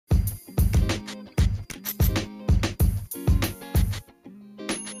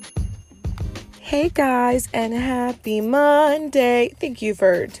Hey guys, and happy Monday. Thank you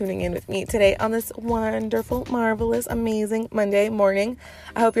for tuning in with me today on this wonderful, marvelous, amazing Monday morning.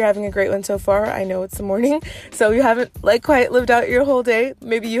 I hope you're having a great one so far. I know it's the morning, so you haven't quite lived out your whole day.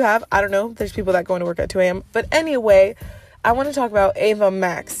 Maybe you have. I don't know. There's people that go into work at 2 a.m. But anyway, I want to talk about Ava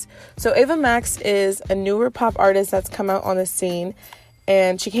Max. So Ava Max is a newer pop artist that's come out on the scene,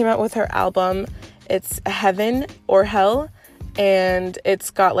 and she came out with her album. It's Heaven or Hell. And it's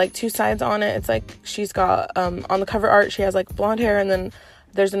got two sides on it. It's she's got on the cover art she has blonde hair, and then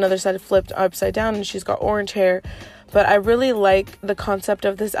there's another side flipped upside down and she's got orange hair. But I really like the concept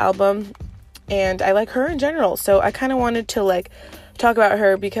of this album, and I like her in general, so I kind of wanted to talk about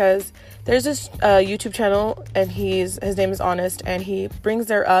her because there's this YouTube channel, and his name is Honest, and he brings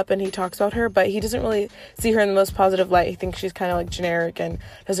her up and he talks about her, but he doesn't really see her in the most positive light. He thinks she's kind of generic and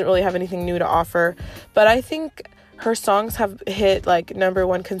doesn't really have anything new to offer. But I think her songs have hit number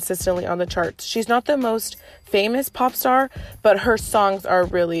one consistently on the charts. She's not the most famous pop star, but her songs are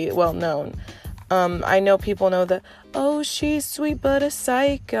really well known. I know people know that, oh, she's sweet but a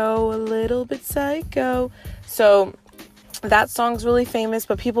psycho, a little bit psycho. So that song's really famous,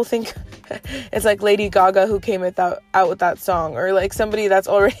 but people think it's Lady Gaga who came out with that song, or somebody that's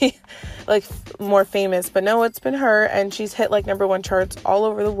already more famous. But no, it's been her, and she's hit number one charts all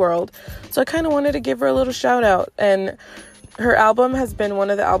over the world. So I kind of wanted to give her a little shout out, and her album has been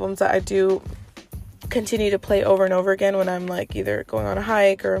one of the albums that I do continue to play over and over again when I'm either going on a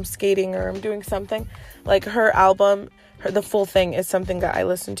hike or I'm skating or I'm doing something. Her album, the full thing is something that I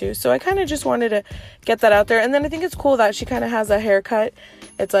listen to. So I kind of just wanted to get that out there. And then I think it's cool that she kind of has a haircut.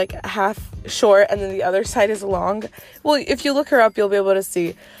 It's half short and then the other side is long. Well, if you look her up, you'll be able to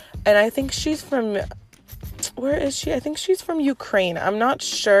see. And I think she's from, where is she? I think she's from Ukraine. I'm not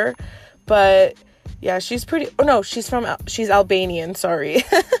sure, but yeah, she's she's Albanian, sorry.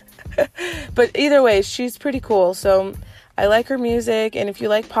 But either way, she's pretty cool. So I like her music, and if you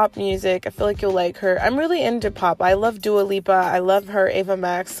like pop music, I feel like you'll like her. I'm really into pop. I love Dua Lipa. I love her, Ava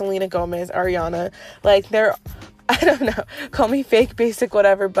Max, Selena Gomez, Ariana. They're, I don't know, call me fake, basic,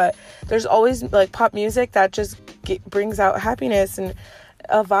 whatever, but there's always pop music that just brings out happiness and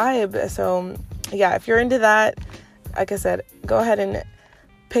a vibe. So yeah, if you're into that, like I said, go ahead and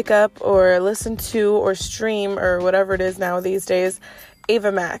pick up or listen to or stream or whatever it is now these days,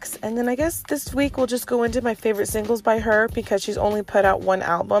 Ava Max. And then I guess this week we'll just go into my favorite singles by her, because she's only put out one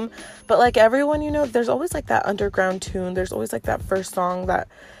album. But everyone, there's always that underground tune. There's always that first song that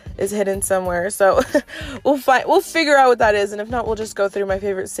is hidden somewhere. So we'll figure out what that is. And if not, we'll just go through my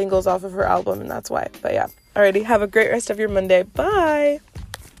favorite singles off of her album, and that's why. But yeah, alrighty, have a great rest of your Monday. Bye.